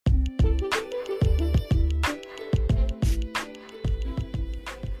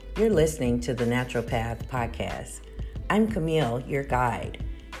You're listening to the Natural Path Podcast. I'm Camille, your guide,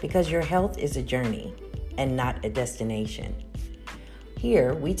 because your health is a journey and not a destination.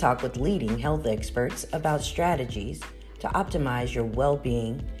 Here, we talk with leading health experts about strategies to optimize your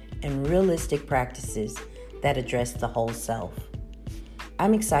well-being and realistic practices that address the whole self.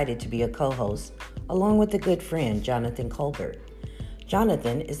 I'm excited to be a co-host along with a good friend, Jonathan Colbert.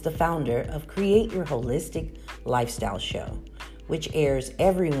 Jonathan is the founder of Create Your Holistic Lifestyle Show, which airs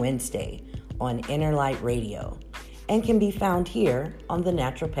every Wednesday on Inner Light Radio and can be found here on the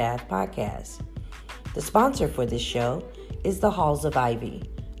Natural Path Podcast. The sponsor for this show is the Halls of Ivy,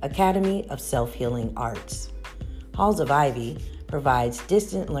 Academy of Self-Healing Arts. Halls of Ivy provides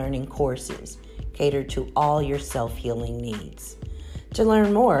distant learning courses catered to all your self-healing needs. To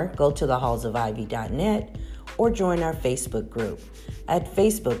learn more, go to thehallsofivy.net or join our Facebook group at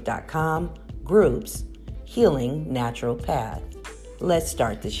facebook.com/groups Healing Natural Path. Let's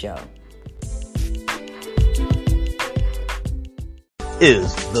start the show.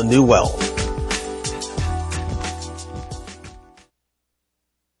 Is the new wealth.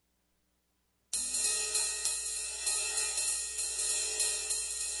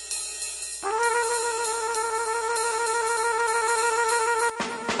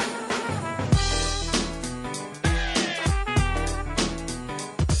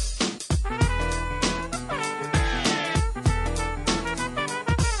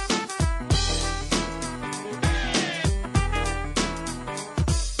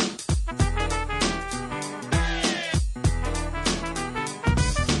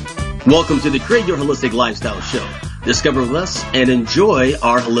 Welcome to the Create Your Holistic Lifestyle Show. Discover with us and enjoy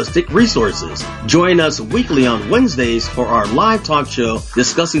our holistic resources. Join us weekly on Wednesdays for our live talk show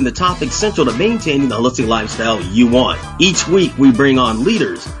discussing the topics central to maintaining the holistic lifestyle you want. Each week we bring on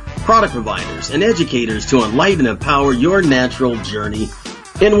leaders, product providers, and educators to enlighten and empower your natural journey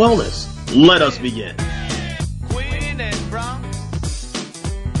in wellness. Let us begin.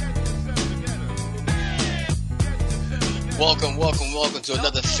 Welcome to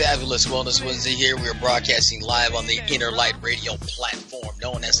another fabulous Wellness Wednesday here. We are broadcasting live on the Inner Light Radio platform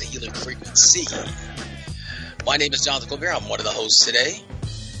known as the Healing Frequency. My name is Jonathan Colbert. I'm one of the hosts today.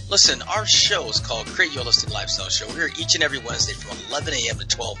 Listen, our show is called Create Your Holistic Lifestyle Show. We're here each and every Wednesday from 11 a.m. to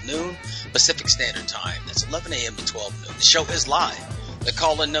 12 noon Pacific Standard Time. That's 11 a.m. to 12 noon. The show is live. The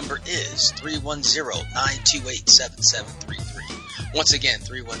call-in number is 310-928-7733. Once again,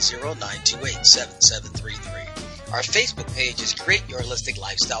 310-928-7733. Our Facebook page is Create Your Holistic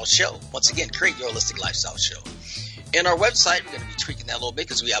Lifestyle Show. Once again, Create Your Holistic Lifestyle Show. And our website, we're going to be tweaking that a little bit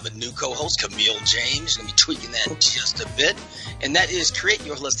because we have a new co-host, Camille James. We're going to be tweaking that just a bit. And that is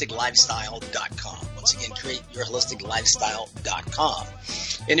CreateYourHolisticLifestyle.com. Once again, CreateYourHolisticLifestyle.com.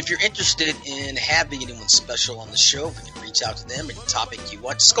 And if you're interested in having anyone special on the show, if you can reach out to them, any topic you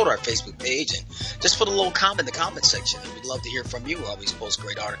want, just go to our Facebook page and just put a little comment in the comment section. We'd love to hear from you. We always post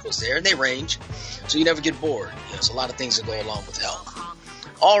great articles there, and they range, so you never get bored. There's a lot of things that go along with health.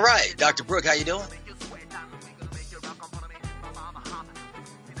 All right, Dr. Brooke, how you doing?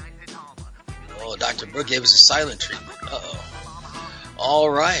 Oh, Dr. Brooke gave us a silent treatment. Uh-oh. All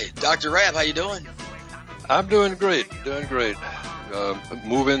right, Dr. Rab, how you doing? I'm doing great.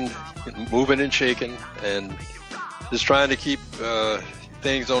 Moving and shaking, and just trying to keep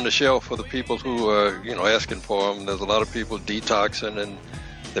things on the shelf for the people who are, asking for them. There's a lot of people detoxing, and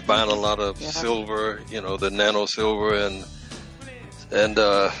they're buying a lot of silver, the nano silver, and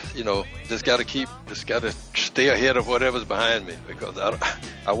just got to stay ahead of whatever's behind me, because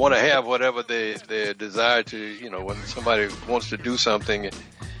I want to have whatever they desire to, when somebody wants to do something,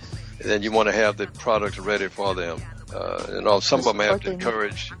 then you want to have the products ready for them. Some of them I have to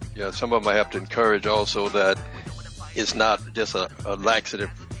encourage. Some of them I have to encourage also that it's not just a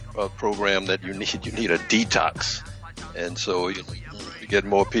laxative program that you need. You need a detox, and so you get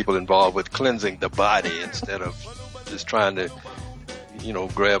more people involved with cleansing the body instead of just trying to,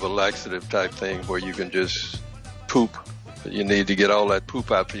 grab a laxative type thing where you can just poop. You need to get all that poop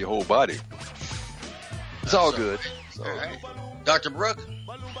out for your whole body. It's all good. All right. Dr. Brooke?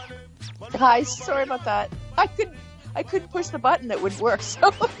 Hi, sorry about that. I couldn't push the button that would work, so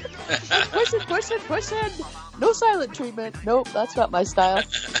push it. No silent treatment. Nope, that's not my style.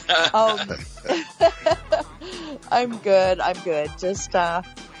 I'm good. Just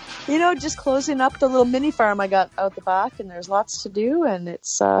just closing up the little mini farm I got out the back, and there's lots to do, and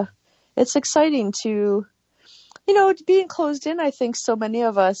it's exciting to being closed in. I think so many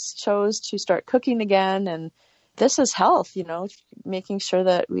of us chose to start cooking again, and this is health, making sure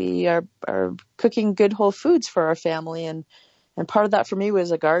that we are cooking good whole foods for our family. And part of that for me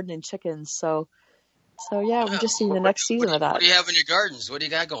was a garden and chickens. So So yeah, we're just seeing the next season of that. What do you have in your gardens? What do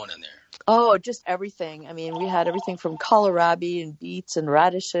you got going in there? Oh, just everything. I mean, we had everything from kohlrabi and beets and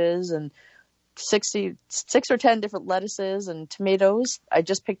radishes and 6 or 10 different lettuces and tomatoes. I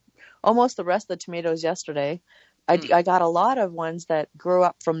just picked almost the rest of the tomatoes yesterday. I got a lot of ones that grew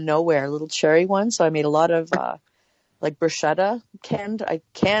up from nowhere, little cherry ones. So I made a lot of like bruschetta canned. I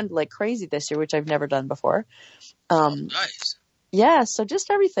canned like crazy this year, which I've never done before. Nice. Yeah, so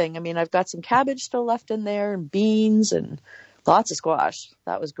just everything. I mean, I've got some cabbage still left in there and beans and lots of squash.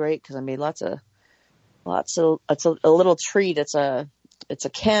 That was great because I made lots of. It's a little treat. It's a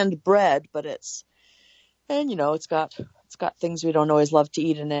canned bread, but it's got things we don't always love to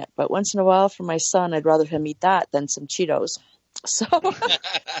eat in it. But once in a while, for my son, I'd rather him eat that than some Cheetos. So,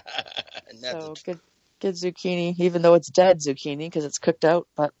 so good zucchini, even though it's dead zucchini because it's cooked out.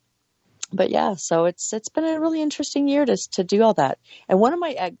 But yeah, so it's been a really interesting year to do all that. And one of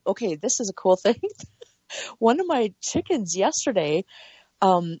my this is a cool thing. One of my chickens yesterday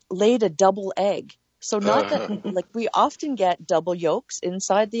laid a double egg. So not that, like, we often get double yolks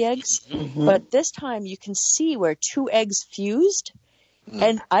inside the eggs, but this time you can see where 2 eggs fused,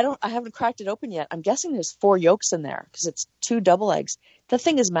 and I haven't cracked it open yet. I'm guessing there's 4 yolks in there because it's 2 double eggs. The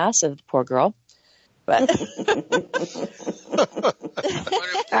thing is massive, poor girl. But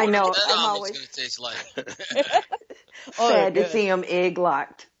I know. I'm always going to taste like. Sad to see them egg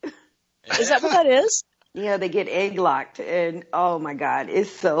locked. Is that what that is? Yeah, they get egg locked, and oh my God,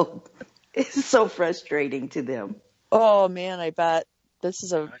 it's so frustrating to them. Oh man, I bet this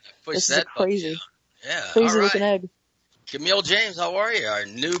is a crazy, crazy looking egg. Camille James, how are you? Our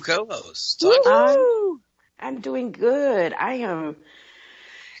new co-host. I'm doing good. I am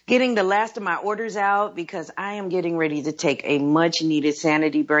getting the last of my orders out because I am getting ready to take a much needed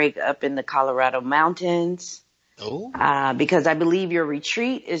sanity break up in the Colorado mountains. Oh. Because I believe your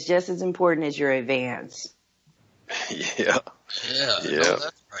retreat is just as important as your advance. Yeah. No,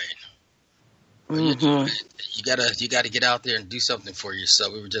 that's right. Well, you gotta get out there and do something for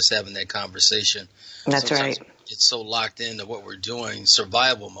yourself. We were just having that conversation. That's Sometimes right. we get so locked into what we're doing,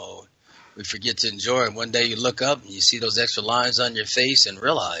 survival mode, we forget to enjoy it. One day you look up and you see those extra lines on your face and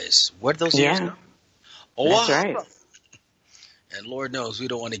realize, where did those years go? Oh, that's right. And Lord knows we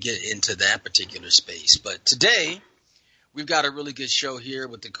don't want to get into that particular space. But today, we've got a really good show here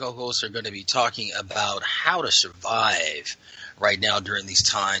with the co-hosts are going to be talking about how to survive right now during these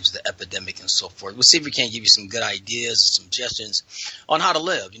times, the epidemic and so forth. We'll see if we can't give you some good ideas and suggestions on how to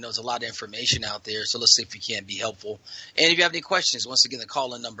live. There's a lot of information out there, so let's see if we can be helpful. And if you have any questions, once again, the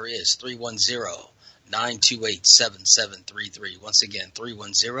call-in number is 310-928-7733. Once again,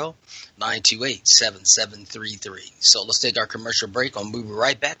 310-928-7733. So let's take our commercial break. I'll move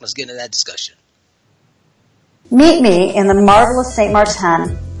right back. Let's get into that discussion. Meet me in the marvelous St.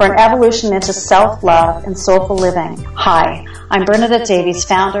 Martin for an evolution into self-love and soulful living. Hi, I'm Bernadette Davies,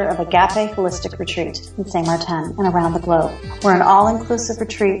 founder of Agape Holistic Retreat in St. Martin and around the globe. We're an all-inclusive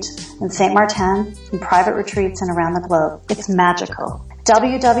retreat in St. Martin and private retreats and around the globe. It's magical.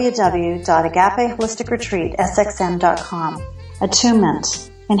 www.agapeholisticretreatsxm.com.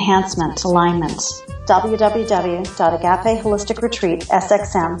 Attunement, enhancement, alignment.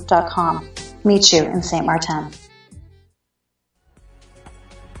 www.agapeholisticretreatsxm.com. Meet you in St. Martin.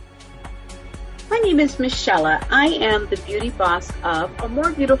 My name is Michelle. I am the beauty boss of A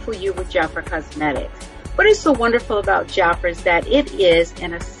More Beautiful You with Jafra Cosmetics. What is so wonderful about Jafra is that it is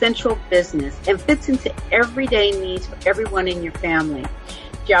an essential business and fits into everyday needs for everyone in your family.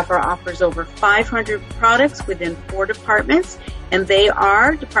 Jafra offers over 500 products within 4 departments, and they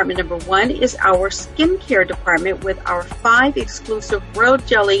are, department number 1 is our skincare department with our 5 exclusive Royal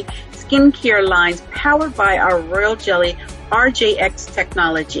Jelly skincare lines powered by our Royal Jelly RJX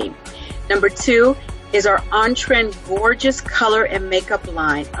technology. Number 2 is our on-trend gorgeous color and makeup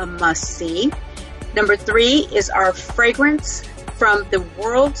line, a must-see. Number 3 is our fragrance from the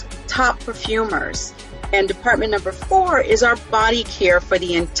world's top perfumers. And department number 4 is our body care for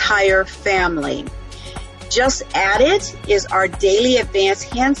the entire family. Just added is our daily advanced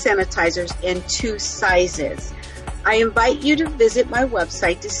hand sanitizers in 2 sizes. I invite you to visit my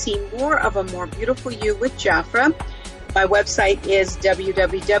website to see more of A More Beautiful You with Jafra. My website is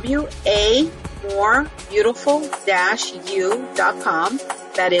www.amorebeautiful-u.com.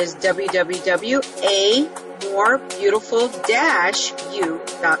 That is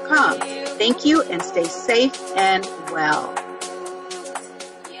www.amorebeautiful-u.com. Thank you and stay safe and well.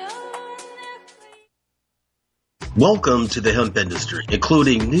 Welcome to the hemp industry,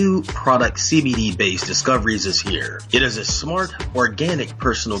 including new product CBD-based discoveries is here. It is a smart, organic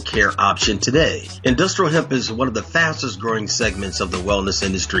personal care option today. Industrial hemp is one of the fastest growing segments of the wellness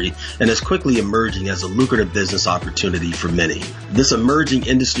industry and is quickly emerging as a lucrative business opportunity for many. This emerging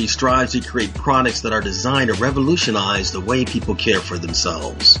industry strives to create products that are designed to revolutionize the way people care for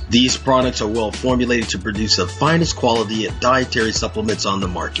themselves. These products are well formulated to produce the finest quality of dietary supplements on the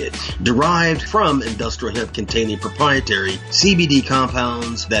market, derived from industrial hemp containing proprietary CBD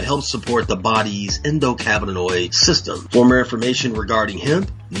compounds that help support the body's endocannabinoid system. For more information regarding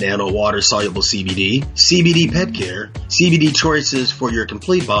hemp, nano water soluble CBD, CBD pet care, CBD choices for your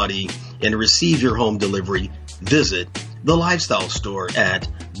complete body, and receive your home delivery, visit The Lifestyle Store at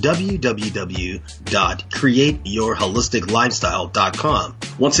www.createyourholisticlifestyle.com.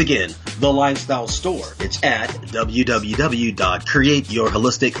 Once again, The Lifestyle Store. It's at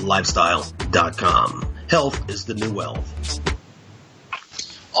www.createyourholisticlifestyle.com. Health is the new wealth.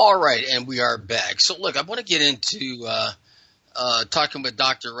 All right, and we are back. So, look, I want to get into talking with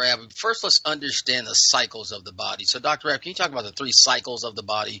Dr. Rab. First, let's understand the cycles of the body. So, Dr. Rab, can you talk about the 3 cycles of the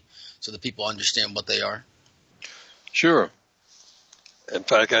body so that people understand what they are? Sure. In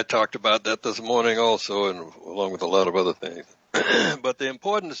fact, I talked about that this morning also, and along with a lot of other things. But the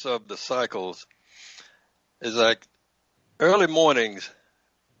importance of the cycles is like early mornings.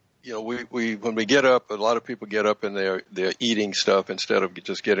 You know, we when we get up, a lot of people get up and they're eating stuff instead of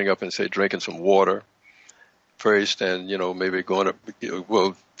just getting up and say drinking some water first, and maybe going up.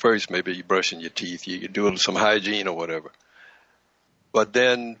 Well, first maybe you brushing your teeth, you do some hygiene or whatever. But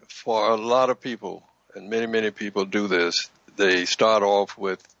then for a lot of people, and many people do this, they start off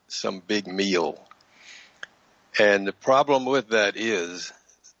with some big meal, and the problem with that is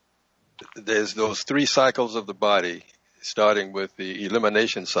there's those 3 cycles of the body. Starting with the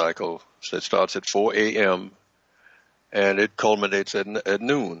elimination cycle that starts at 4 a.m. and it culminates at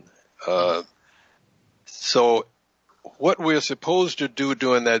noon. So what we're supposed to do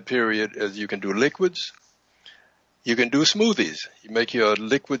during that period is you can do liquids, you can do smoothies. You make your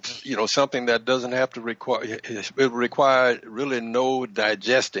liquids, something that doesn't have to require really no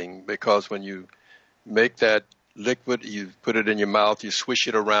digesting, because when you make that liquid, you put it in your mouth, you swish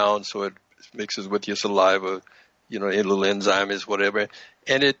it around so it mixes with your saliva, a little enzymes, whatever,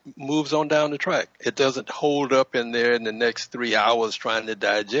 and it moves on down the track. It doesn't hold up in there in the next 3 hours trying to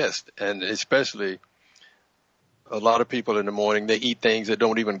digest. And especially a lot of people in the morning, they eat things that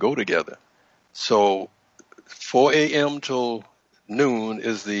don't even go together. So 4 a.m. till noon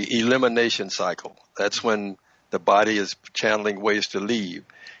is the elimination cycle. That's when the body is channeling waste to leave.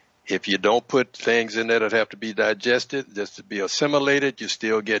 If you don't put things in there that have to be digested, just to be assimilated, you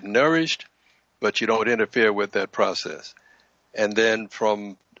still get nourished, but you don't interfere with that process. And then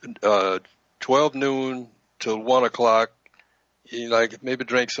from 12 noon till 1 o'clock, you maybe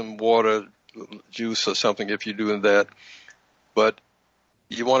drink some water, juice or something if you're doing that. But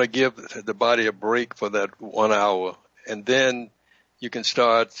you want to give the body a break for that 1 hour. And then you can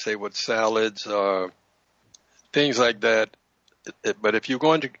start, say, with salads or things like that. But if you're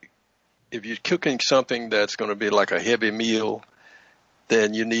cooking something that's going to be like a heavy meal,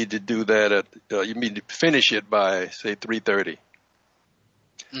 then you need to do that you need to finish it by, say, 3:30.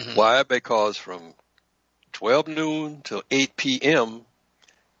 Mm-hmm. Why? Because from 12 noon till 8 p.m.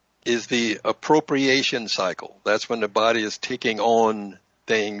 is the appropriation cycle. That's when the body is taking on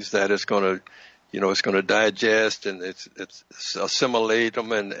things that it's going to, it's going to digest and it's assimilate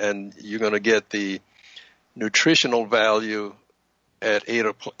them, and you're going to get the nutritional value at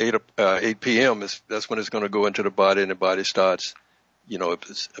 8 p.m. That's when it's going to go into the body, and the body starts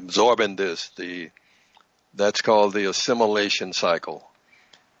it's absorbing this. That's called the assimilation cycle.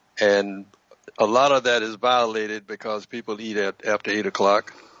 And a lot of that is violated because people eat after 8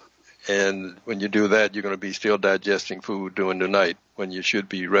 o'clock. And when you do that, you're going to be still digesting food during the night when you should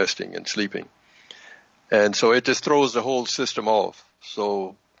be resting and sleeping. And so it just throws the whole system off.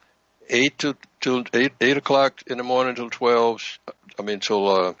 So 8 o'clock in the morning till 12,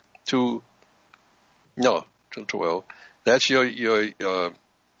 till 12. That's your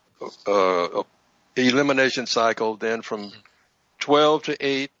elimination cycle. Then from 12 to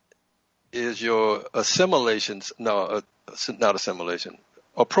 8 is your appropriation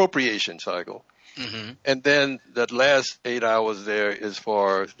cycle. Mm-hmm. And then that last 8 hours there is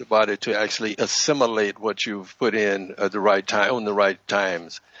for the body to actually assimilate what you've put in at the right time, on the right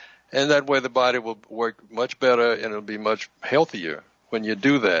times. And that way the body will work much better and it'll be much healthier when you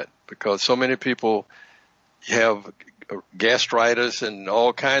do that, because so many people have gastritis and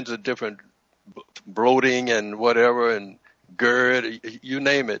all kinds of different bloating and whatever, and GERD, you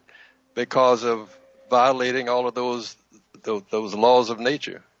name it, because of violating all of those laws of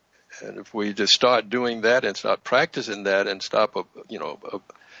nature. And if we just start doing that and start practicing that and stop,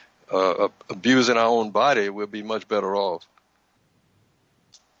 abusing our own body, we'll be much better off.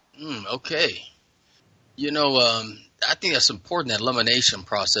 Okay. I think that's important, that elimination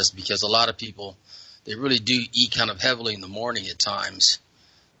process, because a lot of people, they really do eat kind of heavily in the morning at times.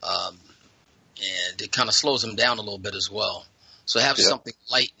 And it kind of slows them down a little bit as well. So have something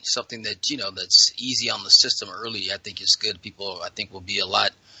light, something that, that's easy on the system early, I think is good. People, I think, will be a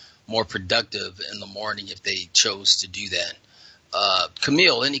lot more productive in the morning if they chose to do that.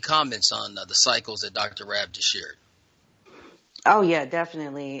 Camille, any comments on the cycles that Dr. Rabb just shared? Oh, yeah,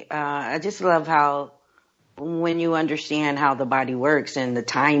 definitely. I just love how when you understand how the body works and the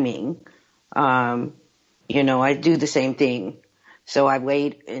timing, I do the same thing. So I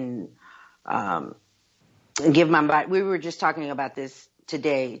wait and give my body. We were just talking about this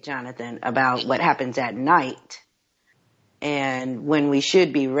today, Jonathan, about what happens at night and when we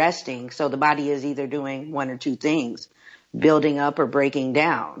should be resting. So the body is either doing one or two things, building up or breaking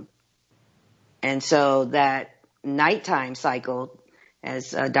down. And so that nighttime cycle,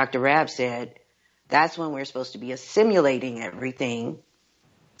 as Dr. Rabb said, that's when we're supposed to be assimilating everything,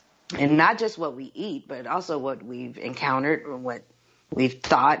 and not just what we eat, but also what we've encountered or what we've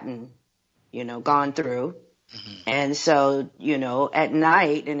thought and, gone through. Mm-hmm. And so, at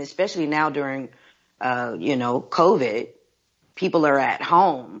night, and especially now during, COVID, people are at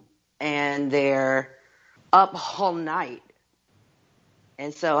home and they're up all night.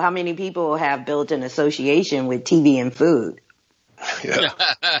 And so how many people have built an association with TV and food? Yeah.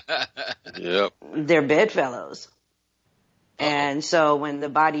 Yep. They're bedfellows. And so when the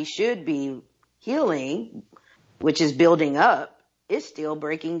body should be healing, which is building up, it's still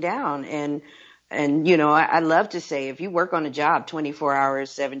breaking down. And I love to say, if you work on a job 24 hours,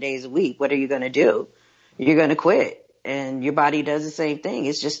 7 days a week, what are you going to do? You're going to quit. And your body does the same thing.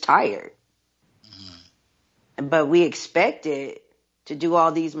 It's just tired. Mm-hmm. But we expect it to do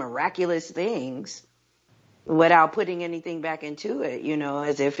all these miraculous things without putting anything back into it,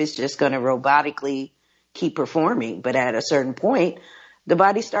 as if it's just going to robotically keep performing. But at a certain point, the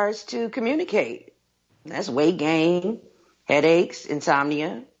body starts to communicate. That's weight gain, headaches,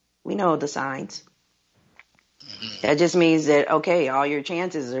 insomnia. We know the signs. Mm-hmm. That just means that, okay, all your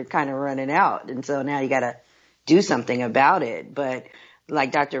chances are kind of running out. And so now you got to do something about it. But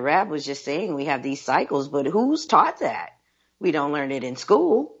like Dr. Rabb was just saying, we have these cycles, but who's taught that? We don't learn it in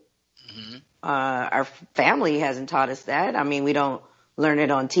school. Mm-hmm. Our family hasn't taught us that. I mean, we don't learn it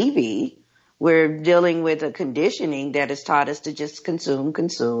on TV. We're dealing with a conditioning that has taught us to just consume,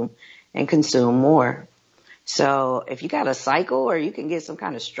 and consume more. So if you got a cycle or you can get some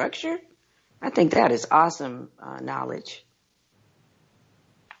kind of structure, I think that is awesome knowledge.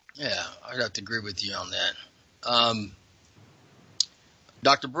 Yeah, I'd have to agree with you on that.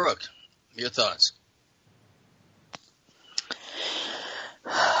 Dr. Brooke, your thoughts?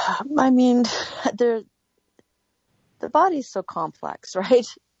 I mean, the body's so complex, right?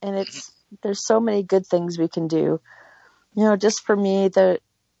 And there's so many good things we can do. Just for me,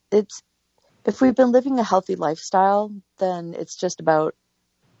 if we've been living a healthy lifestyle, then it's just about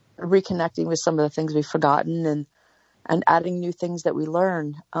reconnecting with some of the things we've forgotten and adding new things that we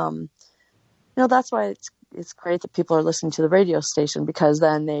learn. That's why it's great that people are listening to the radio station, because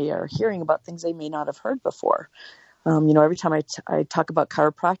then they are hearing about things they may not have heard before. Every time I talk about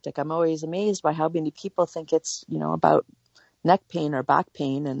chiropractic, I'm always amazed by how many people think it's, about neck pain or back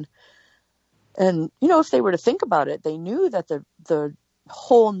pain. And if they were to think about it, they knew that the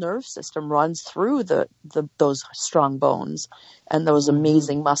whole nerve system runs through those strong bones and those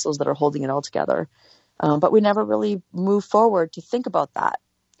amazing muscles that are holding it all together. But we never really move forward to think about that.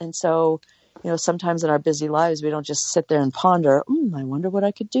 And so, sometimes in our busy lives, we don't just sit there and ponder, I wonder what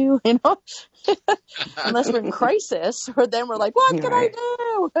I could do, unless we're in crisis, or then we're like, what can I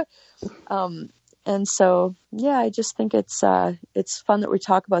do? And so, yeah, I just think it's fun that we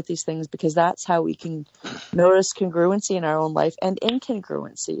talk about these things, because that's how we can notice congruency in our own life and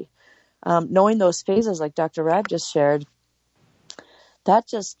incongruency. Knowing those phases, like Dr. Rabb just shared,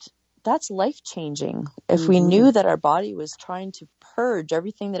 that's life-changing. If we knew that our body was trying to purge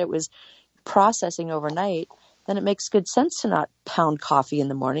everything that it was processing overnight, then it makes good sense to not pound coffee in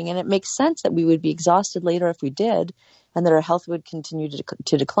the morning, and it makes sense that we would be exhausted later if we did, and that our health would continue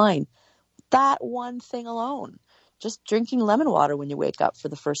to decline. That one thing alone, just drinking lemon water when you wake up for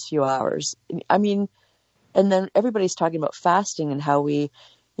the first few hours. I mean, and then everybody's talking about fasting and how we,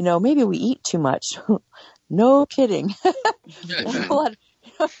 maybe we eat too much. No kidding.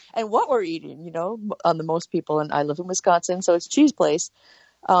 And what we're eating, on the most people, and I live in Wisconsin, so it's cheese place.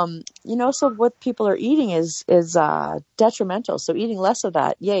 So what people are eating is detrimental. So eating less of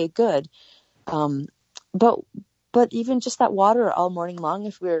that, yay, good. But even just that water all morning long,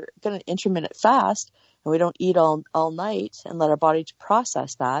 if we're going to intermittent fast and we don't eat all night and let our body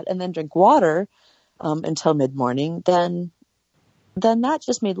process that and then drink water until mid-morning, then that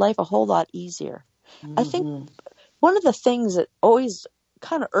just made life a whole lot easier. Mm-hmm. I think one of the things that always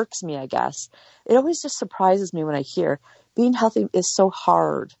kind of irks me, I guess, it always just surprises me when I hear being healthy is so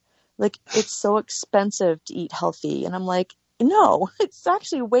hard. Like, it's so expensive to eat healthy. And I'm like, no, it's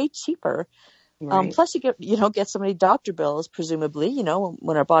actually way cheaper. Right. Plus you get so many doctor bills, presumably,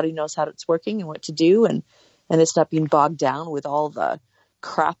 when our body knows how it's working and what to do, and it's not being bogged down with all the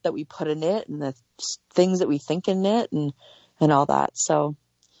crap that we put in it and the things that we think in it and all that. So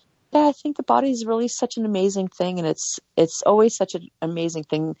yeah, I think the body is really such an amazing thing, and it's always such an amazing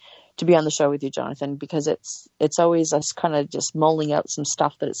thing to be on the show with you, Jonathan, because it's always us kind of just mulling out some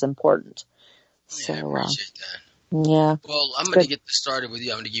stuff that is important. Yeah, I appreciate that. Yeah. Well, I'm going to get this started with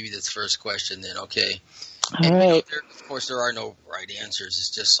you. I'm going to give you this first question then, okay? All right. Of course, there are no right answers.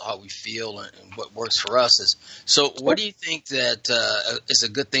 It's just how we feel and what works for us. So what do you think that is a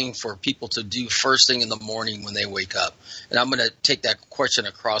good thing for people to do first thing in the morning when they wake up? And I'm going to take that question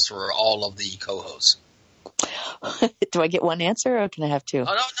across for all of the co-hosts. Do I get one answer or can I have two?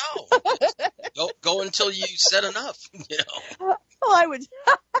 No. Go until you said enough, Well, I would...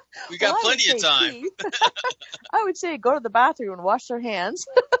 We got plenty of time. I would say go to the bathroom and wash their hands.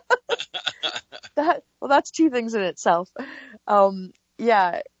 That's two things in itself.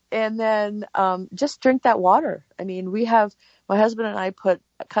 Yeah. And then just drink that water. I mean, my husband and I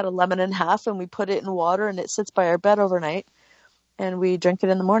cut a lemon in half and we put it in water and it sits by our bed overnight and we drink it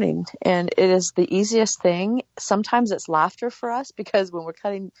in the morning. And it is the easiest thing. Sometimes it's laughter for us because when we're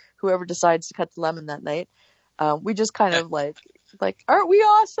cutting, whoever decides to cut the lemon that night, we just kind of like, aren't we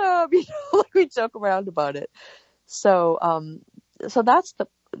awesome? We joke around about it. So that's the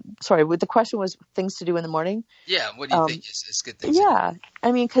question was things to do in the morning. Yeah. What do you think is good things? Yeah.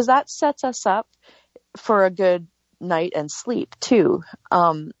 I mean, cause that sets us up for a good night and sleep too.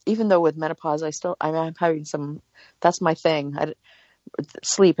 Even though with menopause, I'm having that's my thing.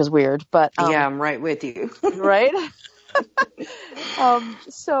 Sleep is weird, but, yeah, I'm right with you. Right.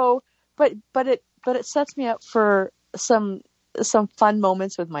 But it sets me up for some fun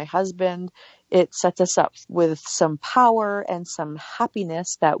moments with my husband. It sets us up with some power and some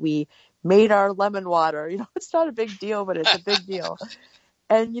happiness that we made our lemon water. It's not a big deal, but it's a big deal.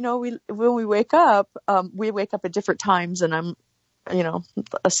 And, when we wake up at different times and I'm,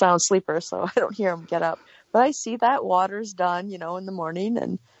 a sound sleeper, so I don't hear him get up, but I see that water's done, in the morning,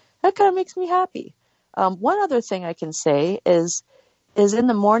 and that kind of makes me happy. One other thing I can say is in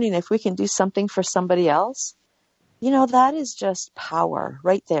the morning, if we can do something for somebody else, that is just power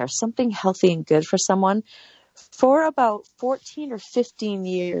right there. Something healthy and good for someone. For about 14 or 15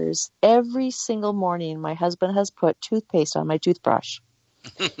 years, every single morning, my husband has put toothpaste on my toothbrush.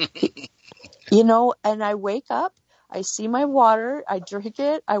 And I wake up, I see my water, I drink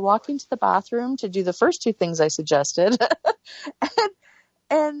it, I walk into the bathroom to do the first two things I suggested.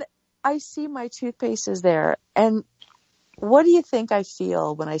 and I see my toothpaste is there. And what do you think I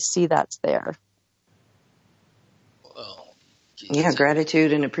feel when I see that's there? Yeah,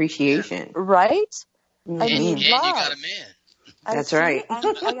 gratitude and appreciation. Right? I mean, you got a man. That's right. I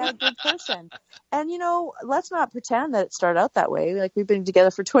got a good person. And, let's not pretend that it started out that way. Like, we've been together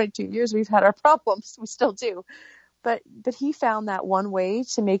for 22 years. We've had our problems. We still do. But he found that one way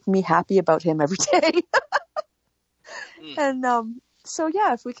to make me happy about him every day. And so,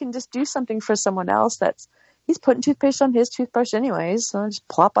 yeah, if we can just do something for someone else he's putting toothpaste on his toothbrush anyways, so I just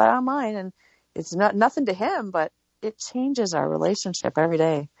plop it on mine. And it's nothing to him, but it changes our relationship every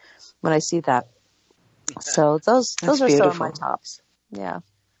day when I see that. So those are beautiful. Some of my tops. Yeah.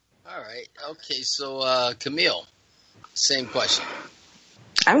 All right. Okay. So, Camille, same question.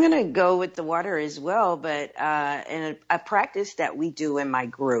 I'm going to go with the water as well, but in a practice that we do in my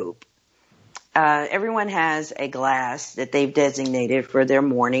group, everyone has a glass that they've designated for their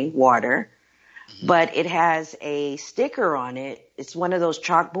morning water, but it has a sticker on it. It's one of those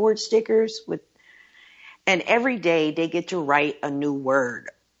chalkboard stickers and every day they get to write a new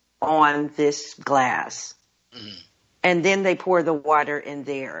word on this glass. Mm-hmm. And then they pour the water in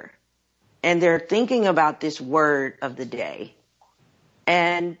there. And they're thinking about this word of the day.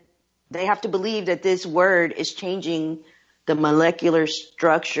 And they have to believe that this word is changing the molecular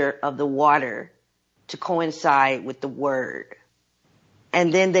structure of the water to coincide with the word.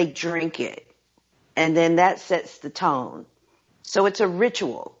 And then they drink it. And then that sets the tone. So it's a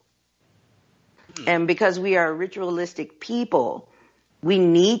ritual. And because we are ritualistic people, we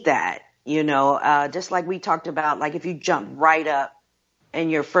need that, just like we talked about, like if you jump right up and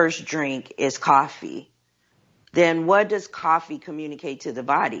your first drink is coffee, then what does coffee communicate to the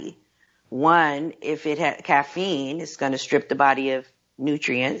body? One, if it has caffeine, it's going to strip the body of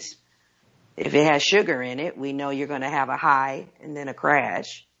nutrients. If it has sugar in it, we know you're going to have a high and then a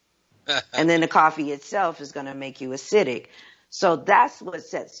crash. And then the coffee itself is going to make you acidic. So that's what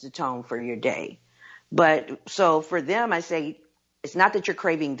sets the tone for your day. But so for them, I say, it's not that you're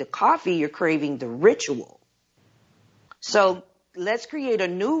craving the coffee, you're craving the ritual. So let's create a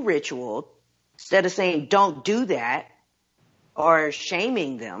new ritual. Instead of saying, don't do that or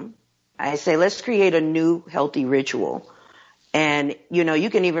shaming them, I say, let's create a new healthy ritual. And, you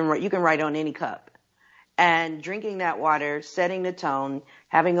can write on any cup. And drinking that water, setting the tone,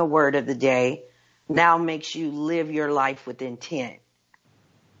 having a word of the day now makes you live your life with intent,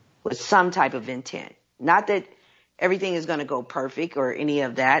 with some type of intent. Not that everything is going to go perfect or any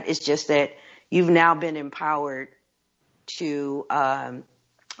of that. It's just that you've now been empowered to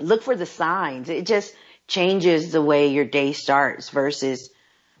look for the signs. It just changes the way your day starts versus,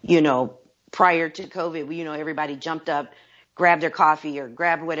 prior to COVID, everybody jumped up, grabbed their coffee or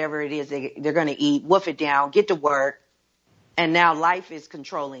grabbed whatever it is they're going to eat, woof it down, get to work. And now life is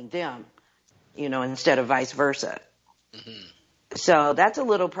controlling them, instead of vice versa. Mm-hmm. So that's a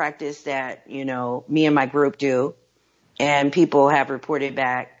little practice that, me and my group do. And people have reported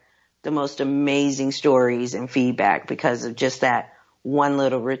back the most amazing stories and feedback because of just that one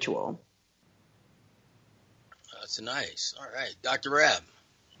little ritual. That's nice. All right. Dr. Rab.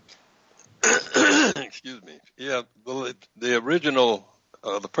 Excuse me. Yeah, well, the original,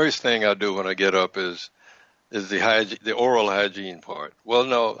 the first thing I do when I get up is the oral hygiene part. Well,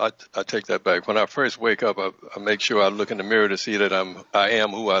 no, I take that back. When I first wake up, I make sure I look in the mirror to see that I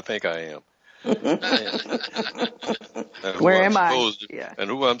am who I think I am. Where am I? Yeah. And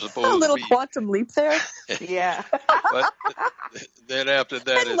who I'm supposed to be. A little quantum leap there. Yeah. But then after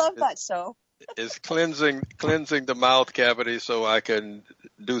that, I love that show. It's cleansing the mouth cavity so I can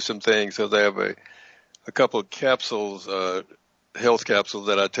do some things. So they have a couple of capsules, health capsules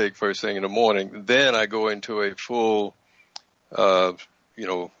that I take first thing in the morning. Then I go into a full, what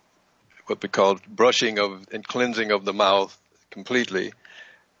we call brushing and cleansing of the mouth completely.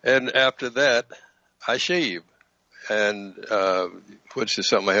 And after that, I shave. And, which is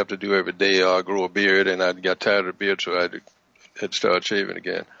something I have to do every day. I grow a beard and I got tired of the beard, so I had to start shaving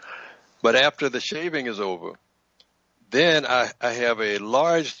again. But after the shaving is over, then I have a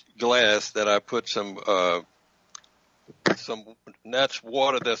large glass that I put some that's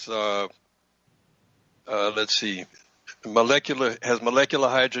water that's, let's see, has molecular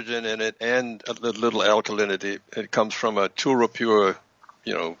hydrogen in it and a little alkalinity. It comes from a Turapure,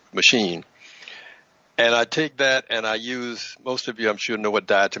 machine. And I take that and I use, most of you I'm sure know what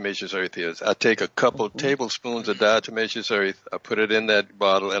diatomaceous earth is. I take a couple tablespoons of diatomaceous earth, I put it in that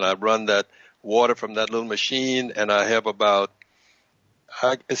bottle, and I run that water from that little machine, and I have about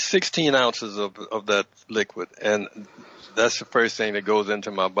 16 ounces of that liquid. And that's the first thing that goes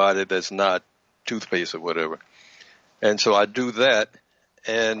into my body that's not toothpaste or whatever. And so I do that,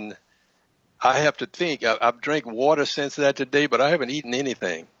 and I have to think. I've drank water since that today, but I haven't eaten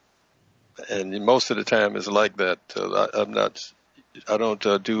anything. And most of the time it's like that. I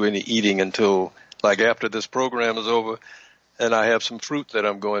don't do any eating until like after this program is over, and I have some fruit that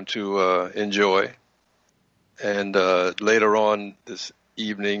I'm going to enjoy. And later on this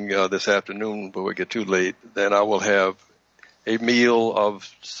evening, this afternoon, before we get too late, then I will have a meal of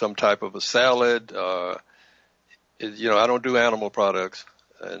some type of a salad. I don't do animal products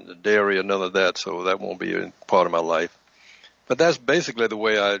and dairy or none of that, so that won't be a part of my life. But that's basically the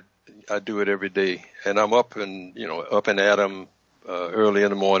way I do it every day. And I'm up and at 'em early in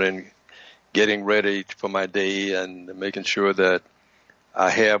the morning, getting ready for my day and making sure that I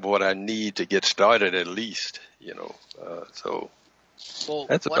have what I need to get started at least, so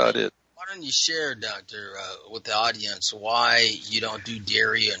that's about it. Why don't you share, Doctor, with the audience why you don't do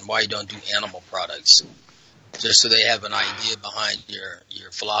dairy and why you don't do animal products, just so they have an idea behind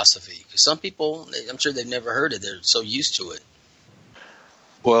your philosophy? Because some people, I'm sure they've never heard it. They're so used to it.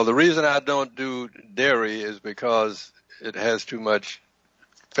 Well, the reason I don't do dairy is because it has too much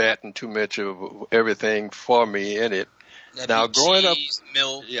fat and too much of everything for me in it. Now, growing cheese, up,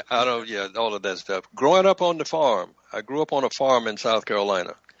 milk. all of that stuff. Growing up on the farm, I grew up on a farm in South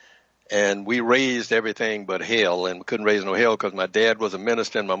Carolina, and we raised everything but hell, and we couldn't raise no hell because my dad was a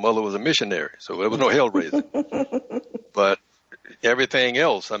minister and my mother was a missionary, so there was no hell raising. But everything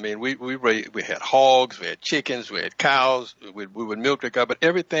else, I mean, we had hogs, we had chickens, we had cows, we would milk the cow, but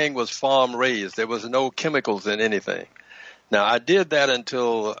everything was farm raised. There was no chemicals in anything. Now, I did that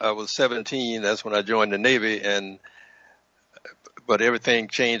until I was 17. That's when I joined the Navy, but everything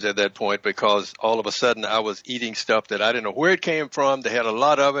changed at that point because all of a sudden I was eating stuff that I didn't know where it came from. They had a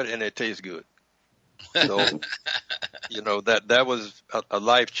lot of it, and it tastes good. So, that was a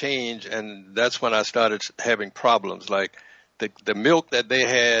life change, and that's when I started having problems. Like the milk that they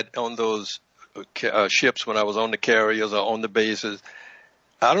had on those ships when I was on the carriers or on the bases,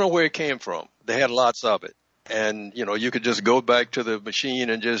 I don't know where it came from. They had lots of it. And, you could just go back to the machine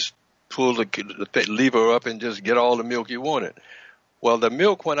and just pull the lever up and just get all the milk you wanted. Well, the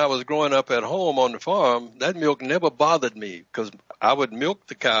milk when I was growing up at home on the farm, that milk never bothered me because I would milk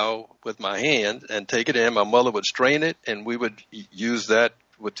the cow with my hand and take it in. My mother would strain it, and we would use that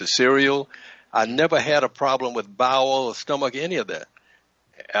with the cereal. I never had a problem with bowel or stomach, any of that.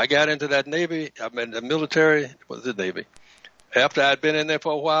 I got into that Navy, the military, was the Navy. After I'd been in there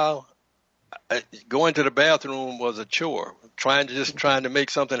for a while, going to the bathroom was a chore, trying to make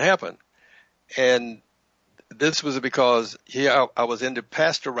something happen. And this was because here I was into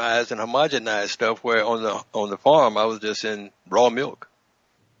pasteurized and homogenized stuff, where on the farm I was just in raw milk.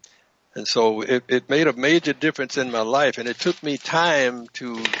 And so it made a major difference in my life, and it took me time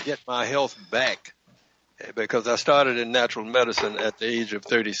to get my health back because I started in natural medicine at the age of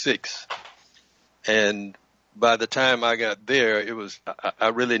 36. And by the time I got there, I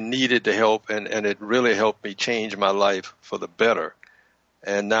really needed the help, and it really helped me change my life for the better.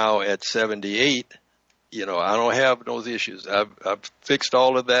 And now at 78, I don't have those issues. I've fixed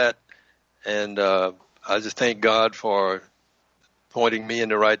all of that, and I just thank God for pointing me in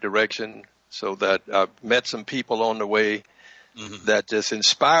the right direction, so that I've met some people on the way that just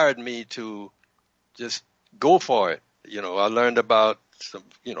inspired me to just go for it. I learned about some,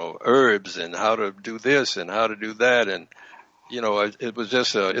 herbs and how to do this and how to do that. And, it was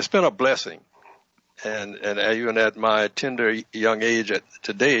just it's been a blessing. And even at my tender young age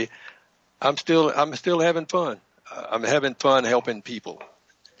today, I'm still having fun. I'm having fun helping people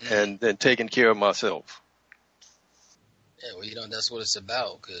and then taking care of myself. Yeah, well, that's what it's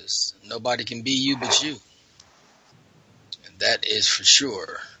about, because nobody can be you but you. And that is for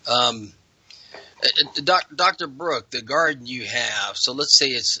sure. Dr. Brooke, the garden you have, so let's say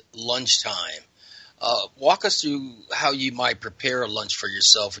it's lunchtime. Walk us through how you might prepare a lunch for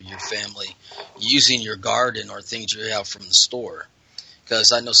yourself or your family using your garden or things you have from the store.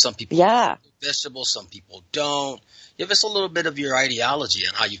 Because I know some people eat vegetables, some people don't. Give us a little bit of your ideology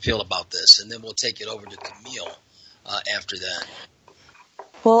on how you feel about this, and then we'll take it over to Camille after that.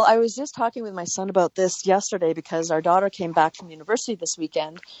 Well, I was just talking with my son about this yesterday because our daughter came back from university this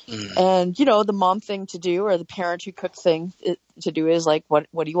weekend. And, the mom thing to do, or the parent who cook thing to do, is like, what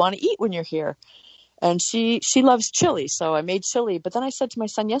do you want to eat when you're here? And she loves chili, so I made chili. But then I said to my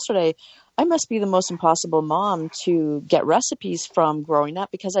son yesterday, I must be the most impossible mom to get recipes from growing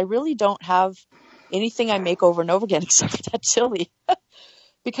up, because I really don't have anything I make over and over again except for that chili,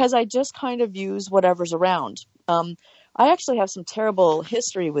 because I just kind of use whatever's around. I actually have some terrible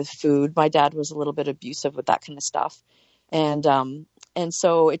history with food. My dad was a little bit abusive with that kind of stuff. And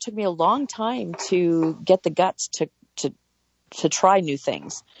so it took me a long time to get the guts to try new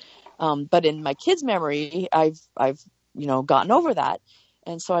things. But in my kids' memory, I've gotten over that.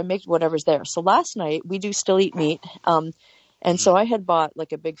 And so I make whatever's there. So last night we do still eat meat. And so I had bought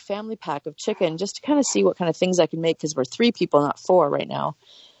like a big family pack of chicken just to kind of see what kind of things I can make, because we're 3 people, not 4 right now.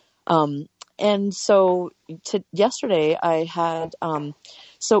 And so yesterday I had,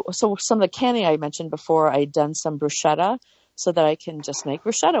 so some of the canning I mentioned before, I'd done some bruschetta so that I can just make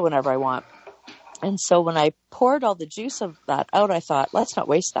bruschetta whenever I want. And so when I poured all the juice of that out, I thought, let's not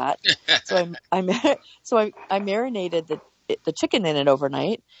waste that. So I marinated the chicken in it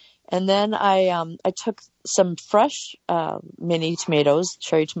overnight. And then I took some fresh, mini tomatoes,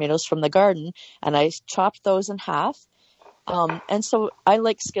 cherry tomatoes from the garden, and I chopped those in half. And so I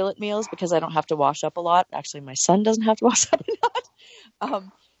like skillet meals because I don't have to wash up a lot. Actually, my son doesn't have to wash up a lot.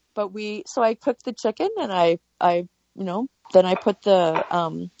 So I cooked the chicken, and then I put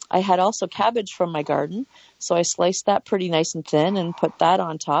I had also cabbage from my garden. So I sliced that pretty nice and thin and put that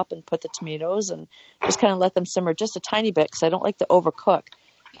on top and put the tomatoes and just kind of let them simmer just a tiny bit, because I don't like to overcook.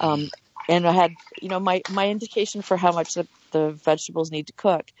 And I had, my indication for how much the vegetables need to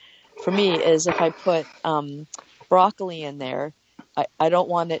cook for me is if I put, broccoli in there, I don't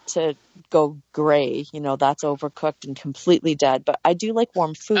want it to go gray, that's overcooked and completely dead, but I do like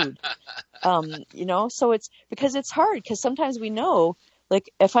warm food. So it's because it's hard, because sometimes we know,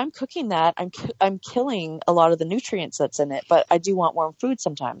 like if I'm cooking that, I'm killing a lot of the nutrients that's in it, but I do want warm food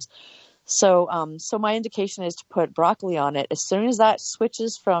sometimes. So my indication is to put broccoli on it. As soon as that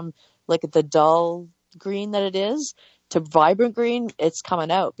switches from like the dull green that it is to vibrant green, it's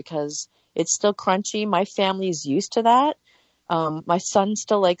coming out because it's still crunchy. My family's used to that. My son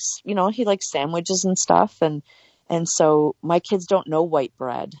still likes, he likes sandwiches and stuff. And so my kids don't know white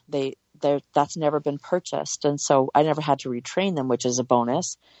bread. That's never been purchased. And so I never had to retrain them, which is a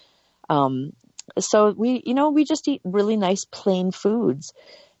bonus. So we just eat really nice plain foods,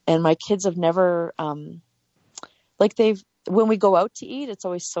 and my kids have never, when we go out to eat, it's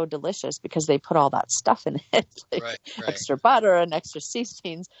always so delicious because they put all that stuff in it, like extra butter and extra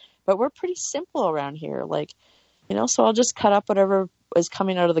seasonings. But we're pretty simple around here, so I'll just cut up whatever is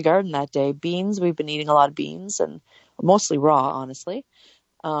coming out of the garden that day. Beans, we've been eating a lot of beans, and mostly raw, honestly.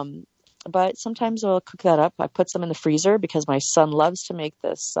 But sometimes I'll cook that up. I put some in the freezer because my son loves to make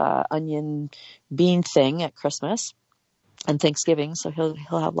this onion bean thing at Christmas and Thanksgiving, so he'll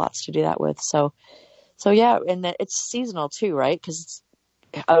have lots to do that with. So yeah, and it's seasonal too, right? Because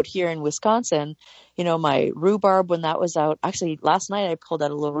out here in Wisconsin, my rhubarb, when that was out, actually last night I pulled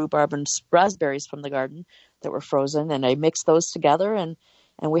out a little rhubarb and raspberries from the garden that were frozen, and I mixed those together, and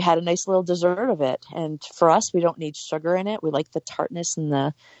we had a nice little dessert of it. And for us, we don't need sugar in it. We like the tartness and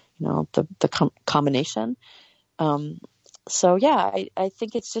the combination. So yeah, I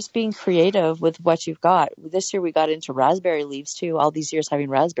think it's just being creative with what you've got. This year we got into raspberry leaves too. All these years having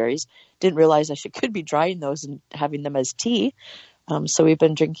raspberries, didn't realize I could be drying those and having them as tea. So we've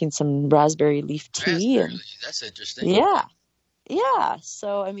been drinking some raspberry leaf tea. That's interesting. Yeah.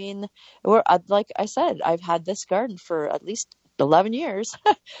 So I mean, like I said, I've had this garden for at least 11 years,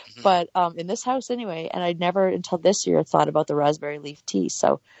 but in this house anyway, and I'd never until this year thought about the raspberry leaf tea.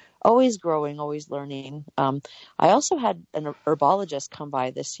 So always growing, always learning. I also had an herbologist come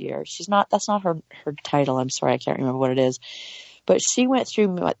by this year. That's not her title. I'm sorry, I can't remember what it is. But she went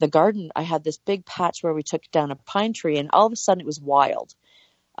through the garden. I had this big patch where we took down a pine tree, and all of a sudden it was wild.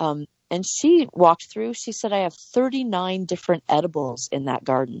 And she walked through. She said, I have 39 different edibles in that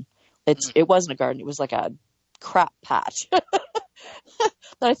garden. It wasn't a garden. It was like a crap patch that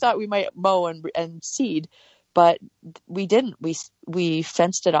I thought we might mow and seed, but we didn't. We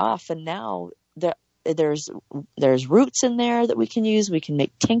fenced it off, and now there's roots in there that we can use. We can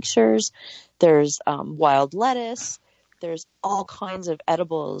make tinctures. There's wild lettuce. There's all kinds of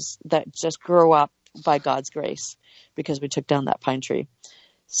edibles that just grow up by God's grace because we took down that pine tree.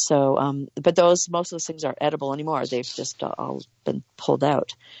 So, but most of those things aren't edible anymore. They've just all been pulled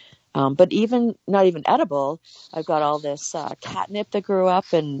out. But not even edible, I've got all this catnip that grew up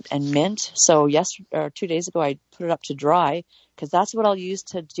and mint. So 2 days ago, I put it up to dry because that's what I'll use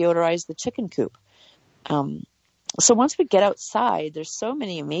to deodorize the chicken coop. So once we get outside, there's so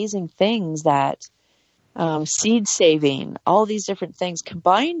many amazing things that seed saving, all these different things.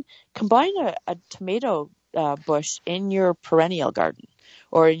 Combine a tomato bush in your perennial garden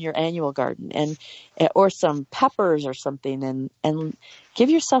or in your annual garden, or some peppers or something, and give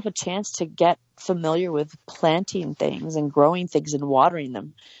yourself a chance to get familiar with planting things and growing things and watering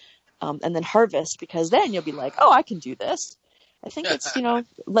them, and then harvest, because then you'll be like, oh, I can do this. I think it's,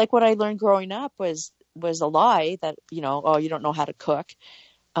 like what I learned growing up was a lie that, oh, you don't know how to cook.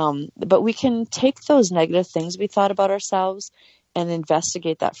 But we can take those negative things we thought about ourselves and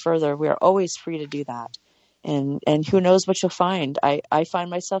investigate that further. We are always free to do that. And who knows what you'll find. I find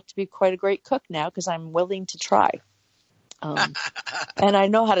myself to be quite a great cook now because I'm willing to try. And I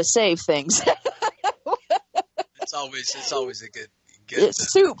know how to save things. It's always a good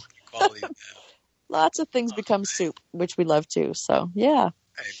it's soup. Quality. Lots of things become soup, which we love too. So, yeah.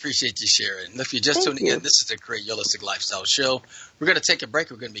 I appreciate you sharing. If you're just tuning in, this is the Create Your Holistic Lifestyle Show. We're going to take a break.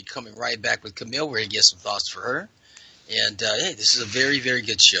 We're going to be coming right back with Camille. We're going to get some thoughts for her. And, hey, this is a very, very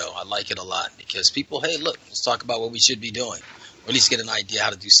good show. I like it a lot because people, hey, look, let's talk about what we should be doing, or at least get an idea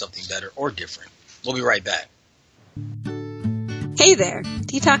how to do something better or different. We'll be right back. Hey there,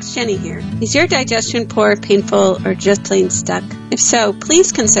 Detox Jenny here. Is your digestion poor, painful, or just plain stuck? If so,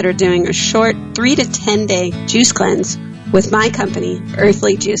 please consider doing a short 3 to 10 day juice cleanse with my company,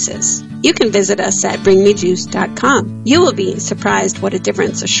 Earthly Juices. You can visit us at bringmejuice.com. You will be surprised what a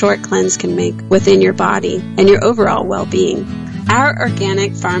difference a short cleanse can make within your body and your overall well-being. Our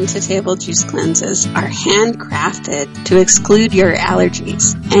organic farm-to-table juice cleanses are handcrafted to exclude your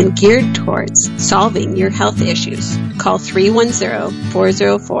allergies and geared towards solving your health issues. Call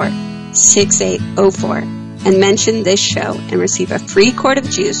 310-404-6804 and mention this show and receive a free quart of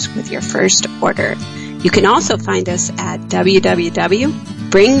juice with your first order. You can also find us at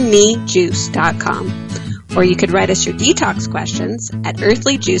www.bringmejuice.com, or you could write us your detox questions at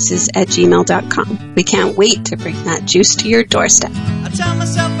earthlyjuices@gmail.com. We can't wait to bring that juice to your doorstep. I tell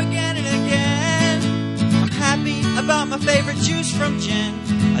myself again and again, I'm happy about my favorite juice from Jen.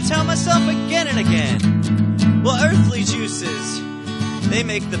 I tell myself again and again, Well, earthly juices, they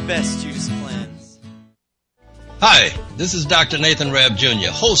make the best juice cleanse. Hi, this is Dr. Nathan Rabb Jr.,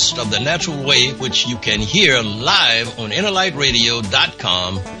 host of The Natural Way, which you can hear live on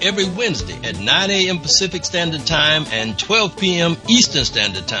InnerLightRadio.com every Wednesday at 9 a.m. Pacific Standard Time and 12 p.m. Eastern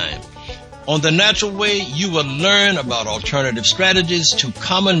Standard Time. On The Natural Way, you will learn about alternative strategies to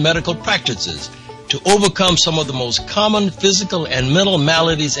common medical practices to overcome some of the most common physical and mental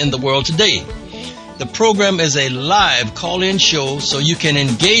maladies in the world today. The program is a live call-in show, so you can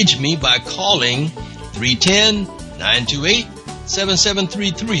engage me by calling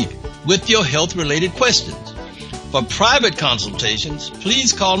 310-928-7733 with your health-related questions. For private consultations,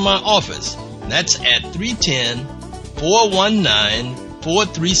 please call my office. That's at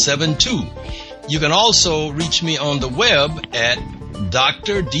 310-419-4372. You can also reach me on the web at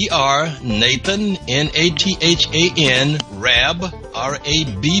Dr. Dr. Nathan, Nathan, Rabb,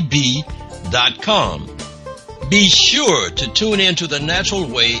 RABB.com. Be sure to tune in to The Natural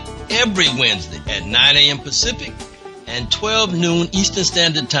Way every Wednesday at 9 a.m. Pacific and 12 noon Eastern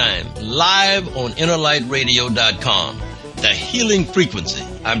Standard Time, live on InnerLightRadio.com. The Healing Frequency.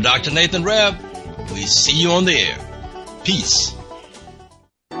 I'm Dr. Nathan Rabb. We see you on the air. Peace.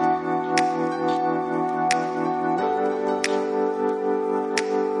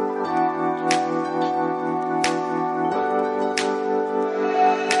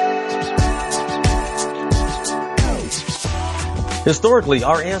 Historically,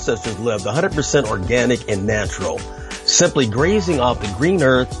 our ancestors lived 100% organic and natural, simply grazing off the green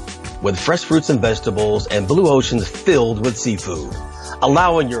earth with fresh fruits and vegetables and blue oceans filled with seafood.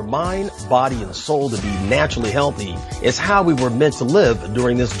 Allowing your mind, body, and soul to be naturally healthy is how we were meant to live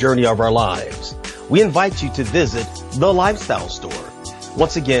during this journey of our lives. We invite you to visit The Lifestyle Store.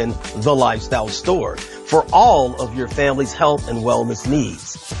 Once again, The Lifestyle Store, for all of your family's health and wellness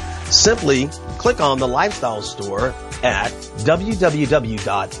needs. Simply click on The Lifestyle Store at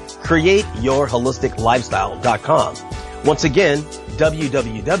www.createyourholisticlifestyle.com. Once again,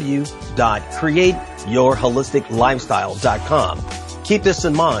 www.createyourholisticlifestyle.com. Keep this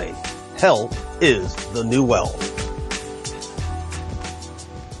in mind. Health is the new wealth.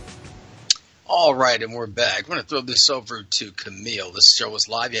 All right, and we're back. We're going to throw this over to Camille. This show is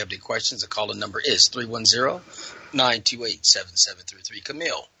live. If you have any questions, the call-in number is 310-928-7733.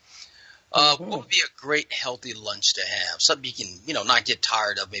 Camille. What would be a great healthy lunch to have? Something you can, not get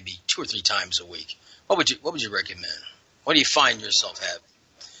tired of maybe 2 or 3 times a week. What would you recommend? What do you find yourself having?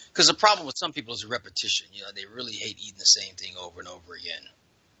 Because the problem with some people is repetition. They really hate eating the same thing over and over again.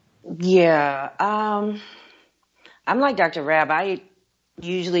 Yeah. I'm like Dr. Rabb. I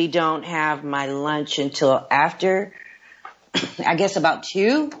usually don't have my lunch until after, I guess about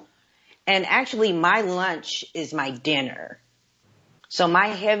 2. And actually my lunch is my dinner. So my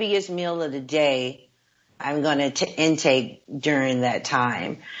heaviest meal of the day, I'm going to intake during that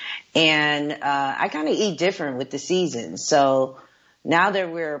time. And I kind of eat different with the seasons. So now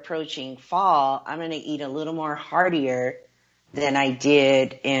that we're approaching fall, I'm going to eat a little more heartier than I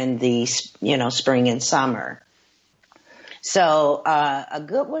did in the, spring and summer. So a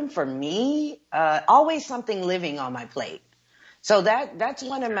good one for me, always something living on my plate. So that's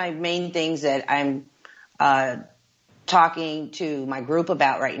one of my main things that I'm talking to my group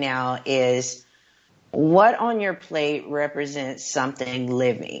about right now is what on your plate represents something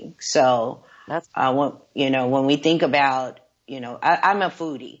living. So, when we think about, I'm a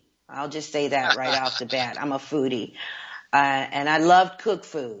foodie. I'll just say that right off the bat. I'm a foodie. And I love cooked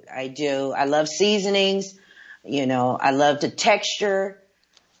food. I do. I love seasonings. I love the texture.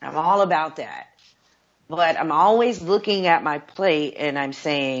 I'm all about that. But I'm always looking at my plate and I'm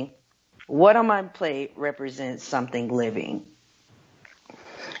saying, what on my plate represents something living?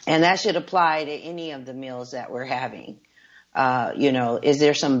 And that should apply to any of the meals that we're having. Is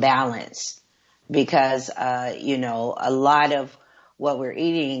there some balance? Because, a lot of what we're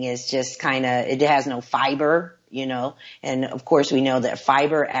eating is just it has no fiber, and of course we know that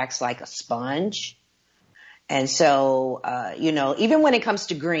fiber acts like a sponge. And so, even when it comes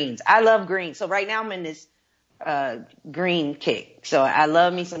to greens, I love greens. So right now I'm in this green kick. So I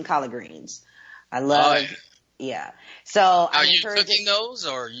love me some collard greens. I love, yeah. So are you cooking those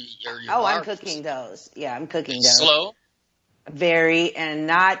or are you I'm cooking those. Yeah, I'm cooking those. Slow? Very, and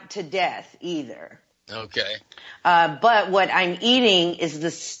not to death either. Okay. But what I'm eating is the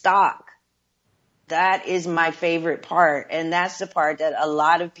stock. That is my favorite part. And that's the part that a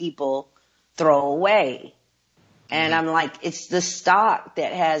lot of people throw away. And I'm like, it's the stalk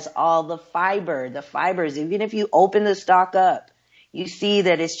that has all the fiber, the fibers. Even if you open the stalk up, you see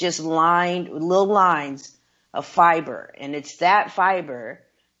that it's just lined with little lines of fiber. And it's that fiber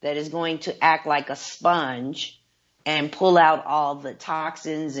that is going to act like a sponge and pull out all the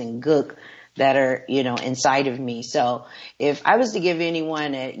toxins and gook that are, inside of me. So if I was to give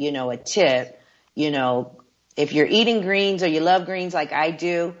anyone a tip, if you're eating greens or you love greens like I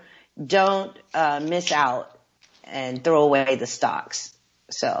do, don't miss out and throw away the stalks.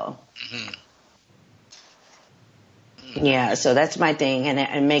 So, yeah, so that's my thing.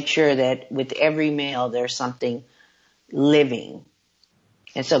 And make sure that with every meal, there's something living.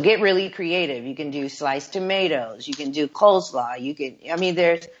 And so get really creative. You can do sliced tomatoes. You can do coleslaw.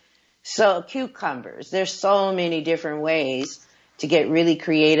 There's cucumbers. There's so many different ways to get really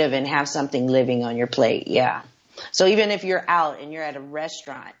creative and have something living on your plate. Yeah. So even if you're out and you're at a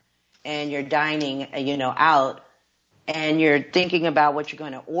restaurant and you're dining, out and you're thinking about what you're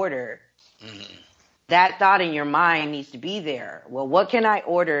going to order, that thought in your mind needs to be there. Well, what can I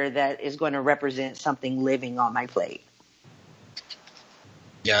order that is going to represent something living on my plate?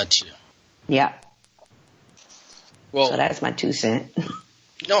 Gotcha. Yeah. Well, so that's my 2 cents.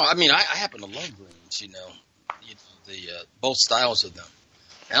 No, I happen to love greens, both styles of them.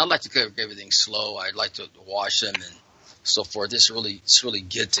 And I like to cook everything slow. I like to wash them and so forth. It's really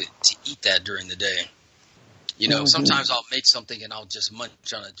good to eat that during the day. Sometimes I'll make something and I'll just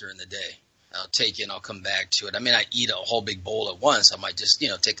munch on it during the day. I'll take it and I'll come back to it. I may not eat a whole big bowl at once. I might just,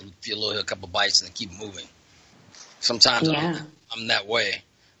 take a couple bites and then keep moving. Sometimes I'm that way.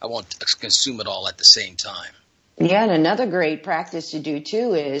 I won't consume it all at the same time. Yeah, and another great practice to do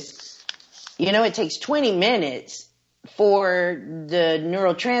too is, it takes 20 minutes for the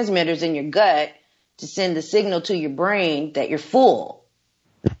neurotransmitters in your gut to send the signal to your brain that you're full.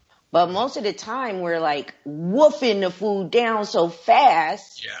 But most of the time we're like woofing the food down so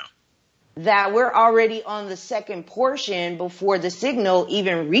fast that we're already on the second portion before the signal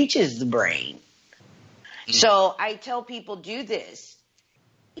even reaches the brain. So I tell people, do this.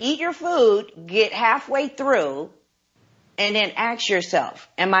 Eat your food, get halfway through, and then ask yourself,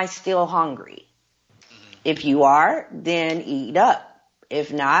 am I still hungry? If you are, then eat up.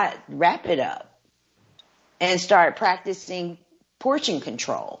 If not, wrap it up. And start practicing portion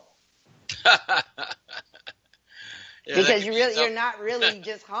control. Because you're not really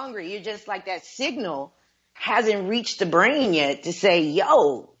just hungry. You're just like that signal hasn't reached the brain yet to say,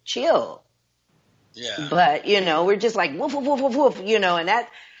 yo, chill. Yeah. But, we're just like, woof, woof, woof, woof, woof, and that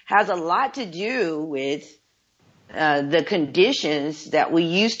has a lot to do with the conditions that we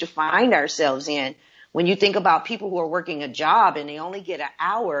used to find ourselves in. When you think about people who are working a job and they only get an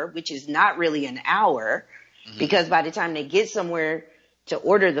hour, which is not really an hour, because by the time they get somewhere to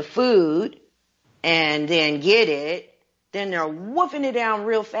order the food and then get it, then they're woofing it down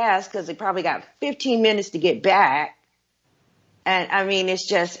real fast because they probably got 15 minutes to get back. And it's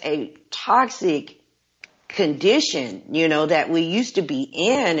just a toxic condition, that we used to be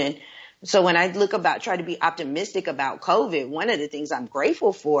in. And so when I try to be optimistic about COVID, one of the things I'm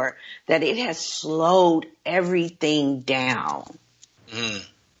grateful for, that it has slowed everything down.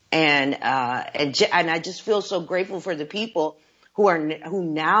 And I just feel so grateful for the people who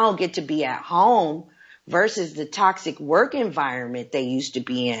now get to be at home versus the toxic work environment they used to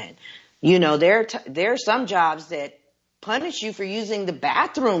be in. There are some jobs that punish you for using the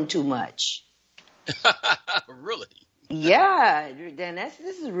bathroom too much. Really? Yeah. Then this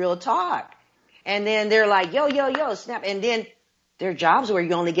is real talk. And then they're like, yo, snap. And then there are jobs where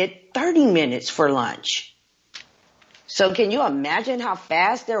you only get 30 minutes for lunch. So can you imagine how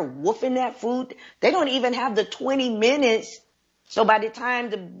fast they're woofing that food? They don't even have the 20 minutes. So by the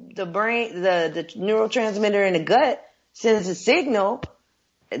time the brain, the neurotransmitter in the gut sends a signal,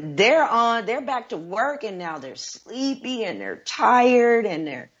 they're back to work, and now they're sleepy and they're tired and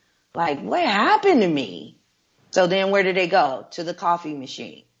they're like, what happened to me? So then where do they go? To the coffee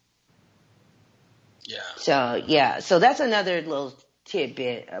machine. Yeah. So that's another little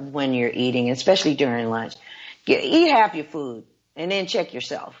tidbit of when you're eating, especially during lunch. Eat half your food and then check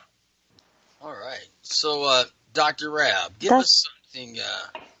yourself. All right. So, Dr. Rab, give us something.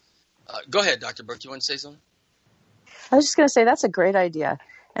 Go ahead, Dr. Burke. You want to say something? I was just going to say that's a great idea.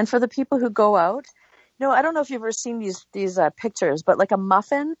 And for the people who go out, I don't know if you've ever seen these pictures, but like a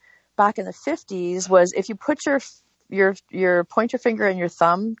muffin back in the 50s was if you put your pointer finger and your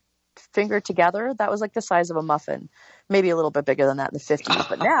thumb finger together, that was like the size of a muffin, maybe a little bit bigger than that in the 50s.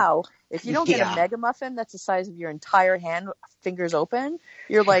 But now, if you don't get a mega muffin that's the size of your entire hand, fingers open,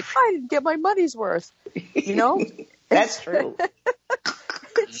 you're like, I didn't get my money's worth. That's true.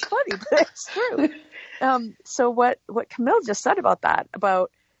 It's funny, but it's true. So what Camille just said about that,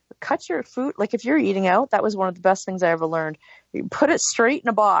 about cut your food, like if you're eating out, that was one of the best things I ever learned. You put it straight in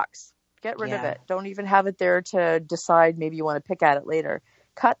a box. Get rid of it. Don't even have it there to decide maybe you want to pick at it later.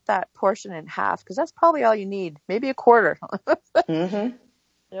 cut that portion in half, because that's probably all you need, maybe a quarter. Mm-hmm.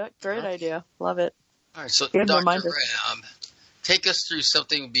 Yeah, great idea. Love it. All right, so Good Dr. reminder. Ram, take us through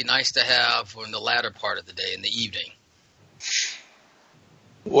something would be nice to have in the latter part of the day, in the evening.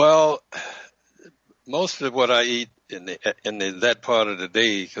 Well, most of what I eat in that part of the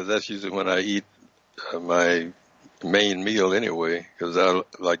day, because that's usually when I eat my main meal anyway, because I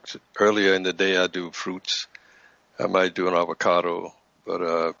like earlier in the day I do fruits. I might do an avocado,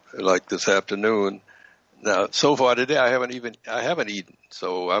 but like this afternoon. Now, so far today, I haven't eaten.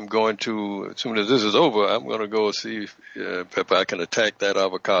 So I'm going to, as soon as this is over, I'm going to go see if I can attack that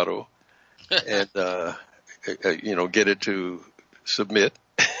avocado and, get it to submit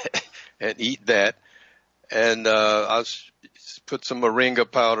and eat that. And I'll put some moringa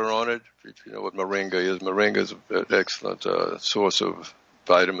powder on it. If you know what moringa is. Moringa is an excellent source of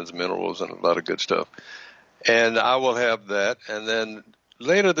vitamins, minerals, and a lot of good stuff. And I will have that. And then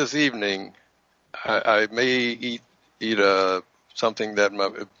later this evening, I may eat something that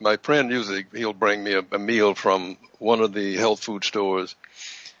my friend usually, he'll bring me a meal from one of the health food stores.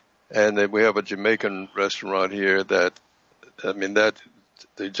 And then we have a Jamaican restaurant here that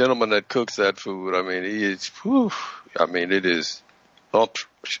the gentleman that cooks that food, it is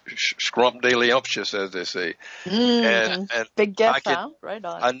scrumptious, as they say. And big gift, huh? Right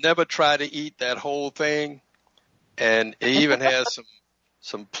on. I never try to eat that whole thing. And it even has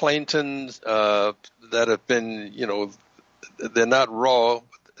some plantains that have been, they're not raw.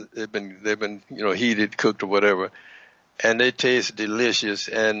 They've been heated, cooked, or whatever, and they taste delicious.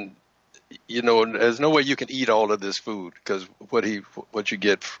 And there's no way you can eat all of this food because what you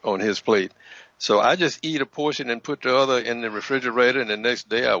get on his plate. So I just eat a portion and put the other in the refrigerator, and the next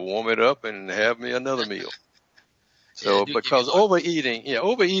day I warm it up and have me another meal. So, because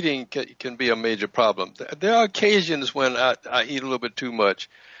overeating can be a major problem. There are occasions when I eat a little bit too much,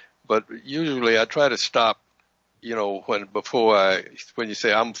 but usually I try to stop. When you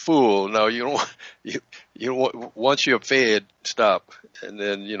say I'm full, no, you don't. Once you're fed, stop, and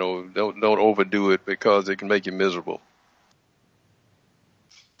then don't overdo it because it can make you miserable.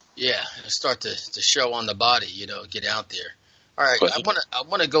 Yeah, start to show on the body. Get out there. All right, I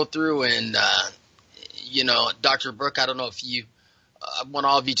want to go through and. Dr. Brooke, I don't know if I want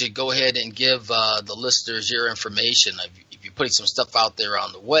all of you to go ahead and give the listeners your information. If you're putting some stuff out there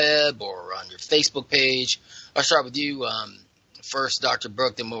on the web or on your Facebook page, I'll start with you first, Dr.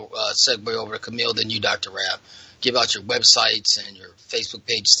 Brooke, then we'll segue over to Camille, then you, Dr. Rab. Give out your websites and your Facebook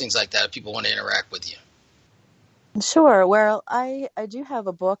pages, things like that, if people want to interact with you. Sure. Well, I do have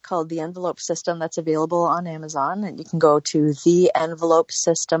a book called The Envelope System that's available on Amazon, and you can go to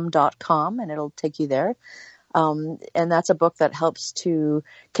theenvelopesystem.com and it'll take you there. And that's a book that helps to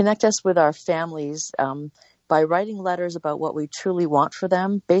connect us with our families by writing letters about what we truly want for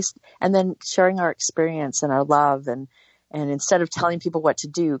them, and then sharing our experience and our love, and instead of telling people what to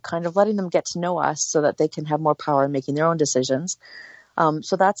do, kind of letting them get to know us so that they can have more power in making their own decisions.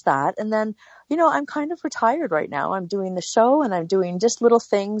 So that's that. And then, I'm kind of retired right now. I'm doing the show and I'm doing just little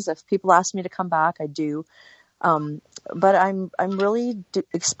things. If people ask me to come back, I do. But I'm really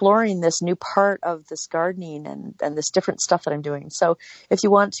exploring this new part of this gardening and this different stuff that I'm doing. So if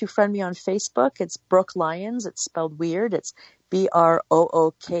you want to friend me on Facebook, it's Brooke Lyons. It's spelled weird. It's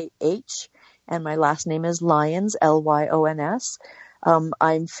BROOKH. And my last name is Lyons, LYONS.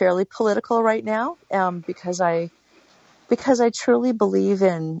 I'm fairly political right now because I truly believe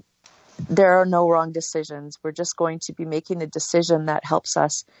in there are no wrong decisions. We're just going to be making a decision that helps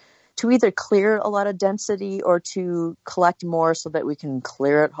us to either clear a lot of density or to collect more so that we can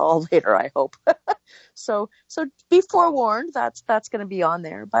clear it all later, I hope. So be forewarned, that's going to be on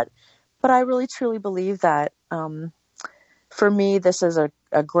there. But I really truly believe that for me, this is a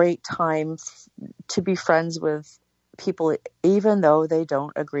great time to be friends with people, even though they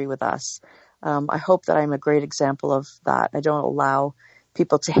don't agree with us. I hope that I'm a great example of that. I don't allow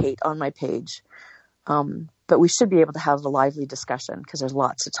people to hate on my page. But we should be able to have a lively discussion because there's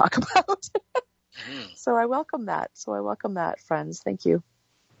lots to talk about. So I welcome that. Friends. Thank you.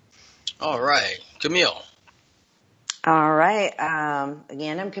 All right. Camille. All right.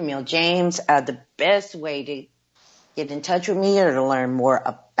 Again, I'm Camille James. The best way to get in touch with me or to learn more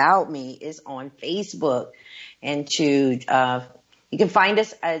about me is on Facebook. And you can find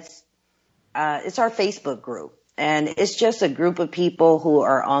us as it's our Facebook group. And it's just a group of people who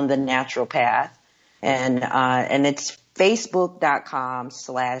are on the natural path. And it's Facebook.com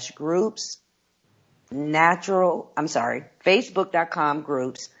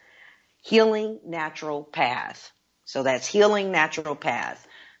groups, Healing Natural Path. So that's Healing Natural Path.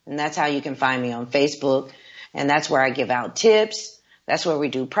 And that's how you can find me on Facebook. And that's where I give out tips. That's where we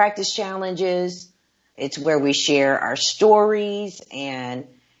do practice challenges. It's where we share our stories, and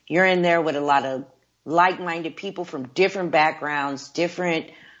you're in there with a lot of like-minded people from different backgrounds,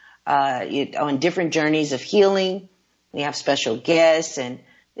 on different journeys of healing. We have special guests, and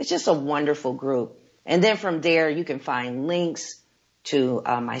it's just a wonderful group. And then from there, you can find links to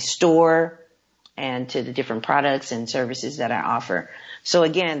my store and to the different products and services that I offer. So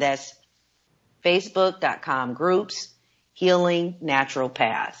again, that's facebook.com groups, Healing Natural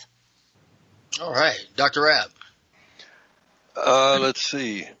Path. All right. Dr. Rabb. Let's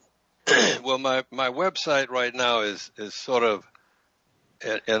see. Well, my website right now is sort of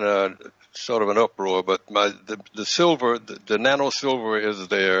in a sort of an uproar, but the silver, the nano silver is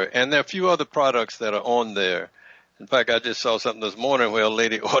there, and there are a few other products that are on there. In fact, I just saw something this morning where a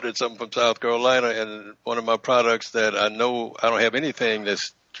lady ordered something from South Carolina, and one of my products that I know I don't have anything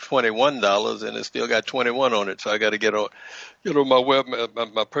that's $21, and it still got 21 on it. So I got to get on,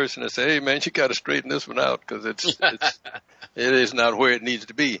 my person and say, hey man, you got to straighten this one out, because it is not where it needs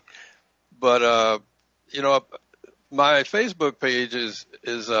to be. But my Facebook page is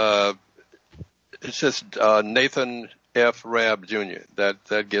it's just Nathan F. Rabb Jr.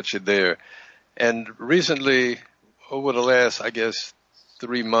 That gets you there. And recently, over the last, I guess,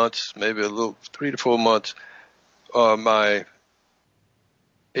 3 months, maybe 3 to 4 months, my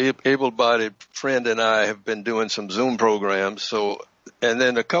able-bodied friend and I have been doing some Zoom programs. So, and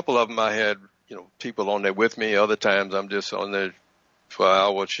then a couple of them I had, people on there with me. Other times I'm just on there for an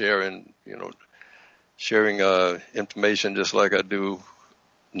hour sharing information just like I do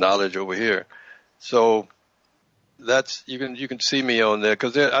knowledge over here. So that's, you can see me on there,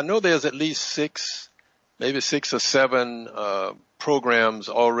 because I know there's at least 6 or 7 programs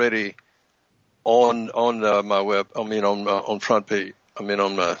already on my web. On front page. On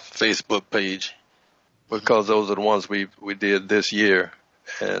my Facebook page, because those are the ones we did this year,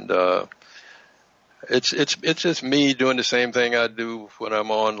 and it's just me doing the same thing I do when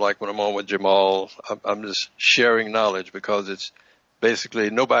I'm on, like when I'm on with Jamal. I'm just sharing knowledge, because it's basically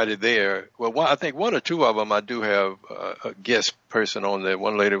nobody there. Well, I think 1 or 2 of them I do have a guest person on there.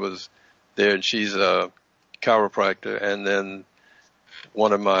 One lady was there, and she's a chiropractor, and then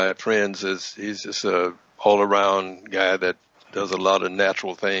one of my friends he's just a all around guy that does a lot of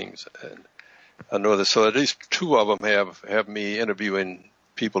natural things. And I know that, so at least 2 of them have me interviewing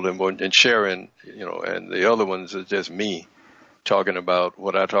people and sharing, and the other ones are just me talking about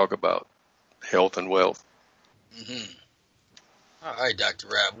what I talk about, health and wealth. Mm-hmm. All right, Dr.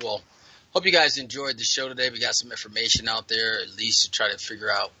 Rabb. Well, hope you guys enjoyed the show today. We got some information out there, at least to try to figure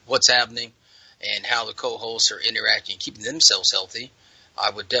out what's happening and how the co-hosts are interacting, keeping themselves healthy. I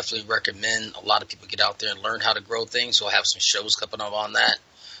would definitely recommend a lot of people get out there and learn how to grow things. We'll have some shows coming up on that.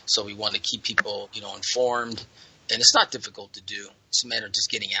 So we want to keep people, informed. And it's not difficult to do. It's a matter of just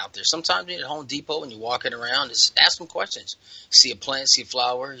getting out there. Sometimes you're at Home Depot and you're walking around, just ask some questions. You see a plant, see a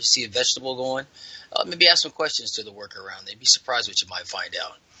flower, you see a vegetable going. Maybe ask some questions to the worker around. They'd be surprised what you might find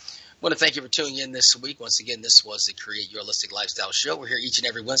out. I want to thank you for tuning in this week. Once again, this was the Create Your Holistic Lifestyle Show. We're here each and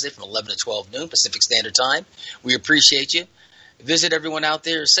every Wednesday from 11 to 12 noon Pacific Standard Time. We appreciate you. Visit everyone out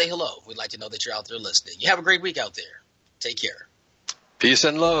there. Say hello. We'd like to know that you're out there listening. You have a great week out there. Take care. Peace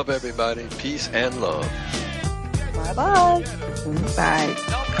and love, everybody. Peace and love. Bye-bye. Bye.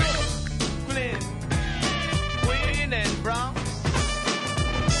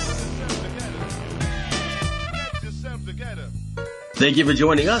 Thank you for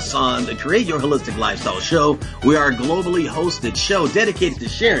joining us on the Create Your Holistic Lifestyle Show. We are a globally hosted show dedicated to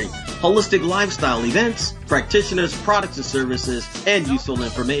sharing holistic lifestyle events, practitioners, products and services, and useful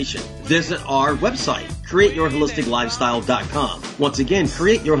information. Visit our website, createyourholisticlifestyle.com. Once again,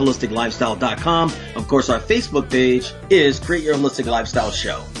 createyourholisticlifestyle.com. Of course, our Facebook page is Create Your Holistic Lifestyle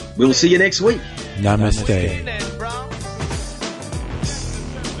Show. We will see you next week. Namaste.